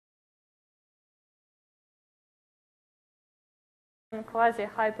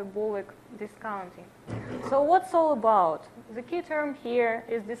quasi-hyperbolic discounting. So what's all about? The key term here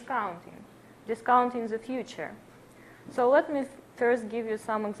is discounting. Discounting the future. So let me first give you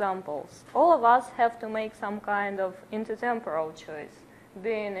some examples. All of us have to make some kind of intertemporal choice,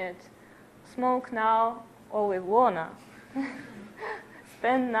 being it smoke now or live longer,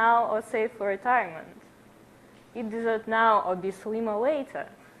 spend now or save for retirement, eat dessert now or be slimmer later,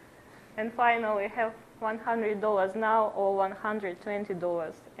 and finally have $100 now or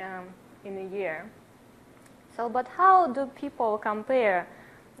 $120 in a year. So, but how do people compare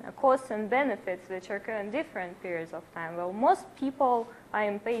costs and benefits which occur in different periods of time? Well, most people are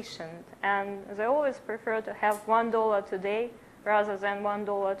impatient and they always prefer to have $1 today rather than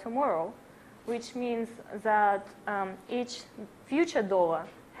 $1 tomorrow, which means that each future dollar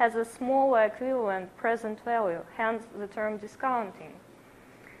has a smaller equivalent present value, hence the term discounting.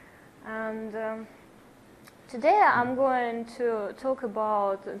 And today I'm going to talk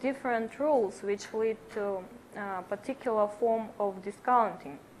about different rules which lead to a particular form of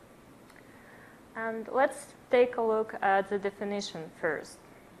discounting. And let's take a look at the definition first.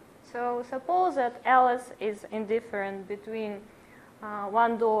 So suppose that Alice is indifferent between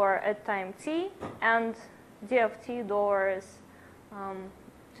 $1 at time t and d of t dollars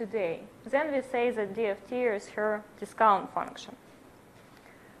today. Then we say that d of t is her discount function,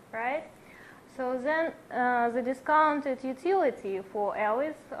 right? So then the discounted utility for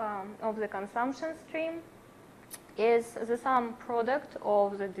Alice of the consumption stream is the sum product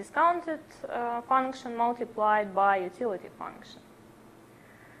of the discounted function multiplied by utility function.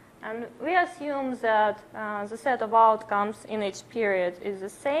 And we assume that the set of outcomes in each period is the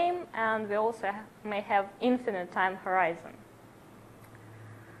same, and we also may have infinite time horizon.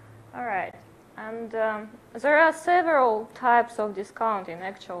 All right, and there are several types of discounting,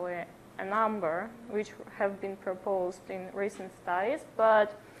 actually a number, which have been proposed in recent studies,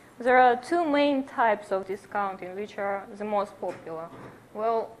 but there are two main types of discounting which are the most popular.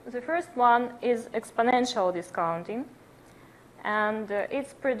 Well, the first one is exponential discounting, and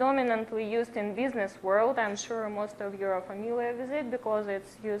it's predominantly used in business world. I'm sure most of you are familiar with it because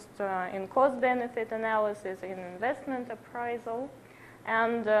it's used in cost-benefit analysis, in investment appraisal,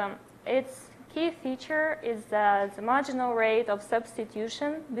 and its key feature is that the marginal rate of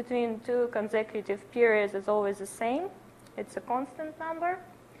substitution between two consecutive periods is always the same. It's a constant number.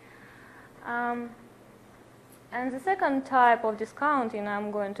 And the second type of discounting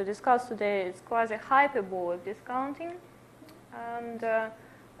I'm going to discuss today is quasi-hyperbolic discounting. And there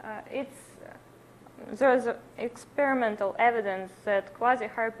is experimental evidence that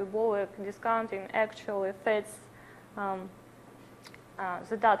quasi-hyperbolic discounting actually fits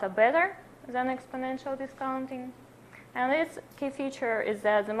the data better than exponential discounting. And its key feature is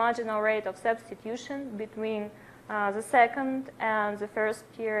that the marginal rate of substitution between the second and the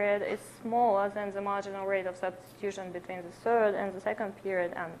first period is smaller than the marginal rate of substitution between the third and the second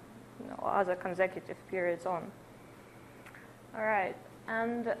period and other consecutive periods on. All right,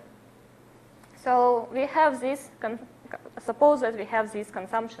 and so we have this, suppose that we have these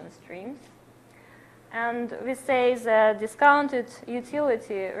consumption streams, and we say that discounted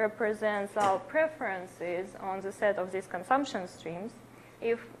utility represents our preferences on the set of these consumption streams.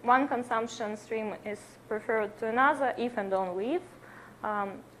 If one consumption stream is preferred to another, if and only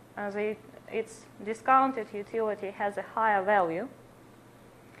if its discounted utility has a higher value.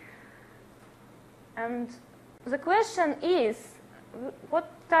 And the question is, what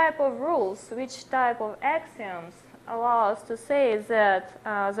type of rules, which type of axioms allow us to say that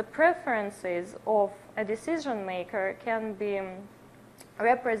the preferences of a decision maker can be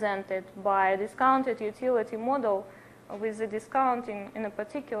represented by a discounted utility model with the discounting in a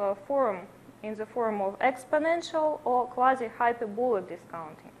particular form, in the form of exponential or quasi-hyperbolic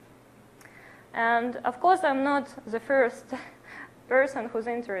discounting. And of course, I'm not the first person who's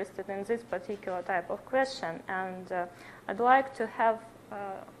interested in this particular type of question, and I'd like to have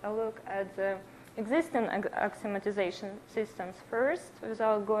a look at the existing axiomatization systems first,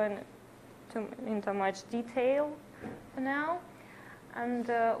 without going into much detail for now. And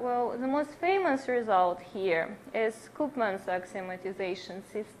well, the most famous result here is Koopman's axiomatization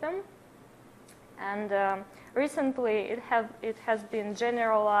system. And recently it has been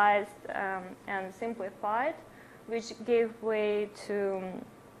generalized and simplified, which gave way to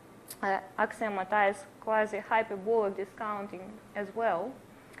axiomatized quasi-hyperbolic discounting as well.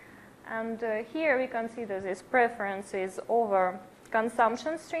 And here we consider these preferences over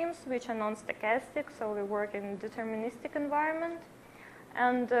consumption streams, which are non-stochastic, so we work in a deterministic environment.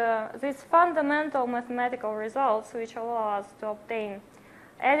 And these fundamental mathematical results, which allow us to obtain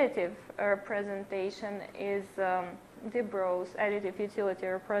additive representation is Dibroux's additive utility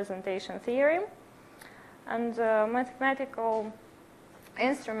representation theorem. And mathematical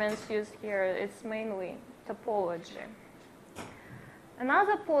instruments used here, it's mainly topology.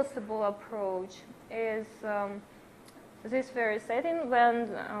 Another possible approach is this very setting when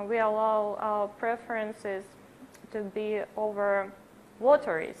we allow our preferences to be over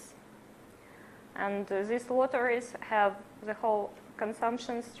lotteries. And these lotteries have the whole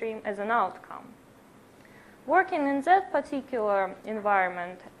consumption stream as an outcome. Working in that particular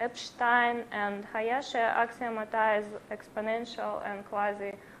environment, Epstein and Hayashi axiomatize exponential and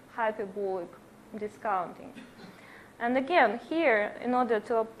quasi-hyperbolic discounting. And again, here, in order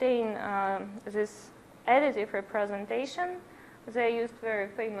to obtain this additive representation, they used very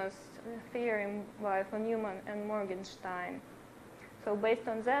famous theorem by von Neumann and Morgenstein. So based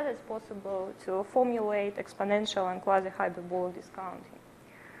on that, it's possible to formulate exponential and quasi-hyperbolic discounting.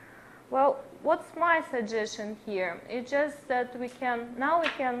 Well, what's my suggestion here? It's just that we can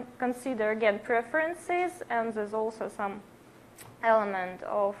consider again preferences, and there's also some element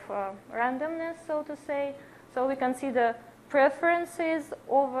of randomness, so to say. So we consider preferences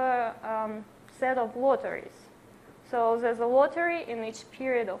over set of lotteries. So there's a lottery in each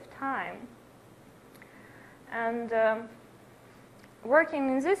period of time. And working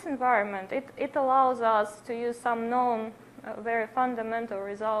in this environment, it allows us to use some known very fundamental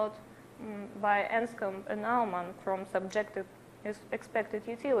result by Anscombe and Naumann from subjective expected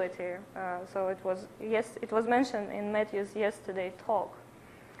utility. So it was mentioned in Matthew's yesterday talk.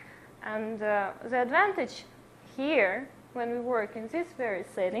 And the advantage here, when we work in this very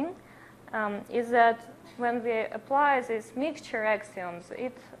setting, is that when we apply these mixture axioms,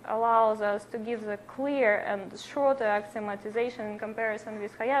 it allows us to give the clear and shorter axiomatization in comparison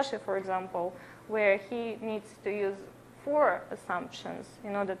with Hayashi, for example, where he needs to use 4 assumptions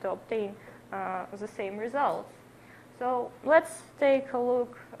in order to obtain the same results. So let's take a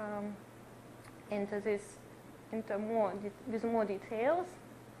look into this with more details.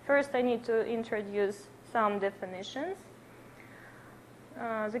 First, I need to introduce some definitions.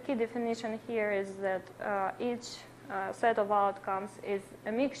 The key definition here is that each set of outcomes is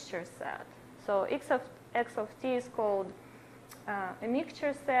a mixture set. So x of t is called a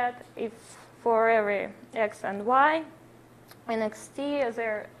mixture set if for every x and y. In xt,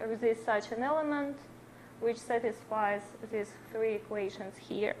 there exists such an element which satisfies these 3 equations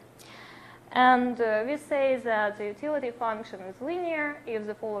here. And we say that the utility function is linear if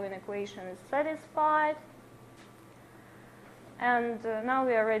the following equation is satisfied. And now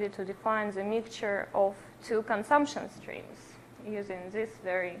we are ready to define the mixture of 2 consumption streams using this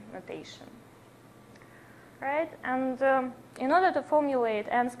very notation. Right? And in order to formulate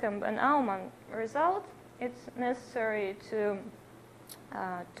Anscombe and Naumann result, it's necessary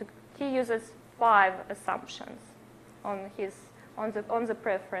he uses 5 assumptions on the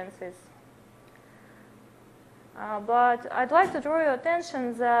preferences. But I'd like to draw your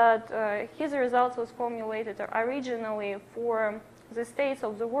attention that his results was formulated originally for the states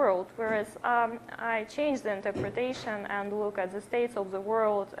of the world, whereas I changed the interpretation and look at the states of the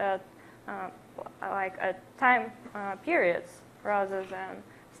world at time periods rather than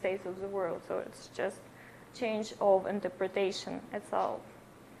states of the world. So it's just change of interpretation itself.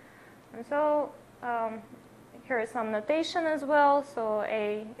 And so here is some notation as well. So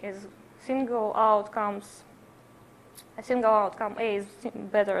A is single outcomes. A single outcome A is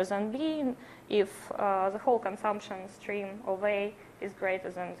better than B if the whole consumption stream of A is greater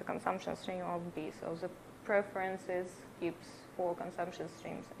than the consumption stream of B. So the preferences keeps 4 consumption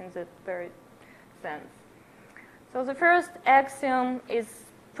streams in that very sense. So the first axiom is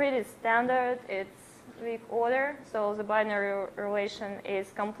pretty standard. It's weak order. So the binary relation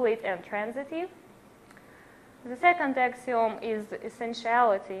is complete and transitive. The second axiom is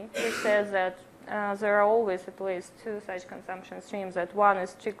essentiality, which says that there are always at least 2 such consumption streams, that one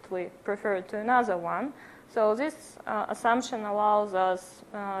is strictly preferred to another one. So this assumption allows us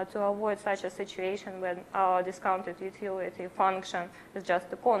to avoid such a situation when our discounted utility function is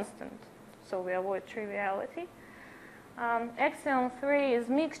just a constant. So we avoid triviality. Axiom 3 is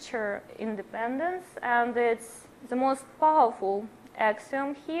mixture independence, and it's the most powerful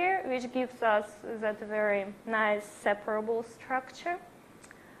axiom here, which gives us that very nice separable structure.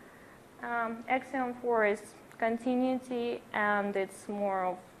 Axiom 4 is continuity, and it's more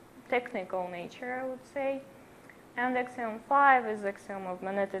of technical nature, I would say. And axiom 5 is axiom of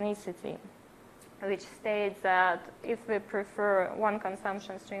monotonicity, which states that if we prefer one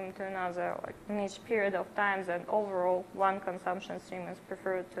consumption stream to another in each period of time, then overall one consumption stream is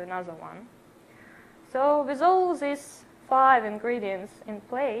preferred to another one. So with all these 5 ingredients in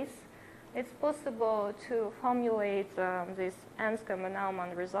place, it's possible to formulate this Anscombe and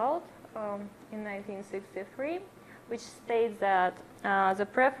Aumann result in 1963, which states that the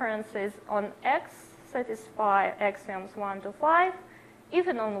preferences on X satisfy axioms 1 to 5, if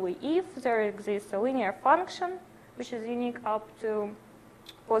and only if there exists a linear function which is unique up to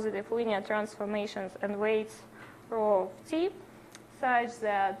positive linear transformations and weights rho of t, such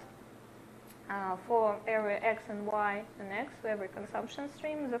that for every x and y and x, for every consumption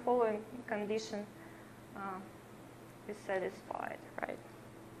stream, the following condition is satisfied, right?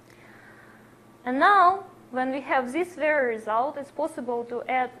 And now, when we have this very result, it's possible to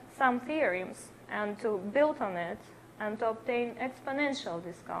add some theorems and to build on it and to obtain exponential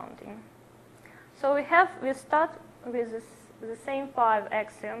discounting. So we start with the same 5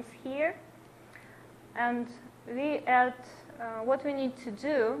 axioms here, and we add, what we need to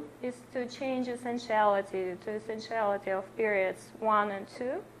do is to change essentiality to essentiality of periods 1 and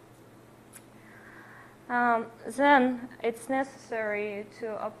 2. Then it's necessary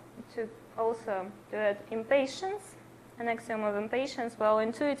to also add impatience, an axiom of impatience. Well,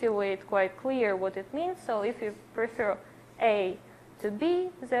 intuitively it's quite clear what it means. So if you prefer A to B,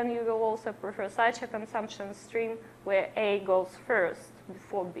 then you will also prefer such a consumption stream where A goes first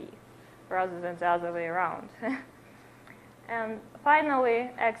before B, rather than the other way around. And finally,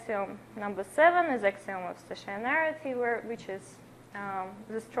 axiom number 7 is axiom of stationarity, which is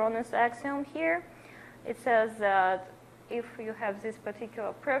the strongest axiom here. It says that if you have these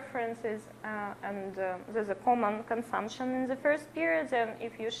particular preferences and there's a common consumption in the first period, then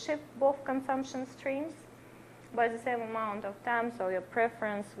if you shift both consumption streams by the same amount of time, so your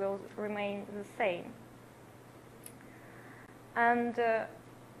preference will remain the same. And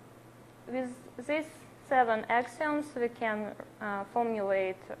with these 7 axioms, we can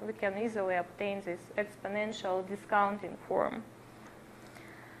we can easily obtain this exponential discounting form.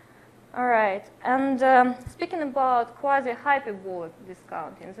 All right, and speaking about quasi-hyperbolic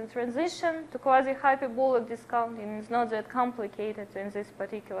discounting, the transition to quasi-hyperbolic discounting is not that complicated in this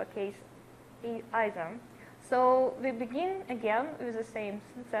particular case either. So we begin again with the same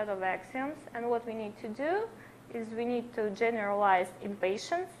set of axioms, and what we need to do is we need to generalize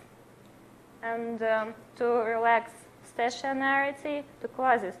impatience and to relax stationarity to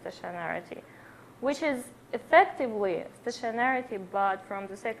quasi-stationarity, which is effectively stationarity, but from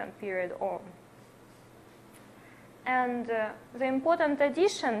the second period on. And the important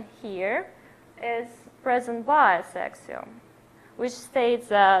addition here is present bias axiom, which states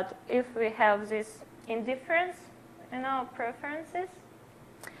that if we have this indifference in our preferences,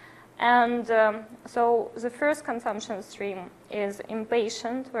 and so the first consumption stream is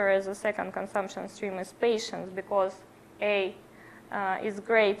impatient, whereas the second consumption stream is patient, because A is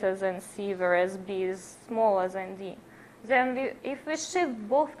greater than C, whereas B is smaller than D. Then if we shift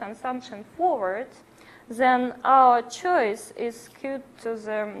both consumption forward, then our choice is skewed to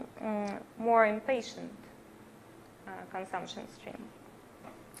the more impatient consumption stream.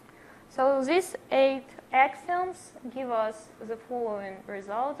 So these 8 axioms give us the following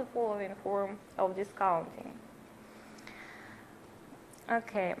result, the following form of discounting.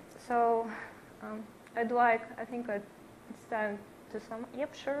 Okay, so I think it's time to sum.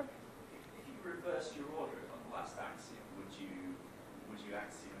 Yep, sure. If you reversed your order on the last axiom, would you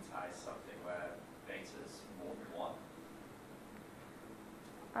axiomatize something where beta is more than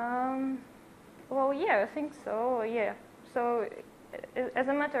 1? Well, yeah, I think so. Yeah. So, as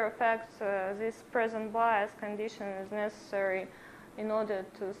a matter of fact, this present bias condition is necessary in order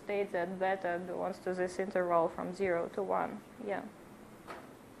to state that beta belongs to this interval from 0 to 1. Yeah,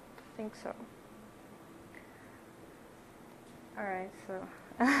 I think so. All right, so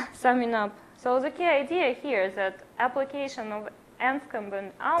summing up. So the key idea here is that application of Anscombe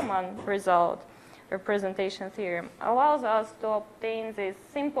and Aumann result representation theorem allows us to obtain this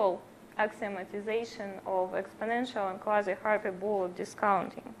simple axiomatization of exponential and quasi-hyperbolic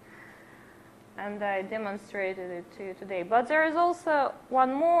discounting. And I demonstrated it to you today. But there is also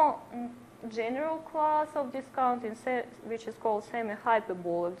one more general class of discounting, which is called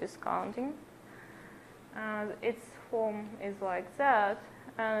semi-hyperbolic discounting. Its form is like that,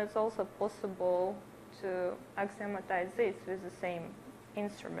 and it's also possible to axiomatize this with the same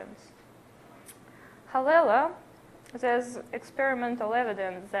instruments. However, there's experimental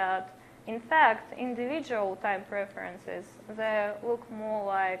evidence that, in fact, individual time preferences, they look more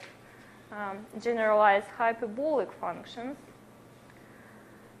like generalized hyperbolic functions.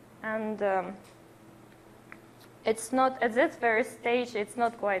 And it's not, at this very stage, it's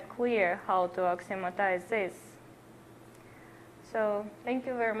not quite clear how to axiomatize this. So thank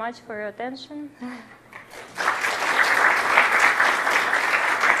you very much for your attention.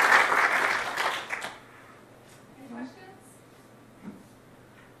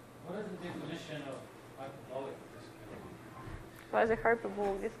 by the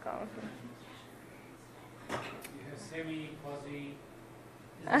hyperbolic discounting. You have semi, quasi.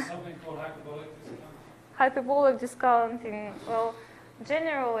 Is there something called hyperbolic discounting? Hyperbolic discounting, well,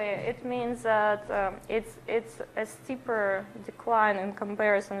 generally it means that it's a steeper decline in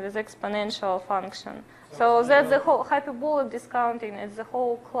comparison with exponential function. So that's the whole hyperbolic discounting is the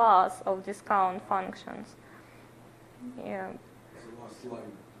whole class of discount functions. Yeah.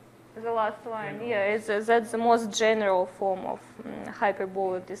 The last line, yeah, that's the most general form of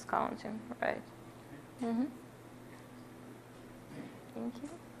hyperbolic discounting, right? Mm-hmm. Thank you.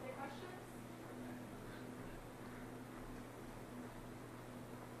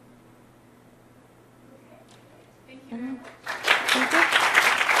 Thank you very much.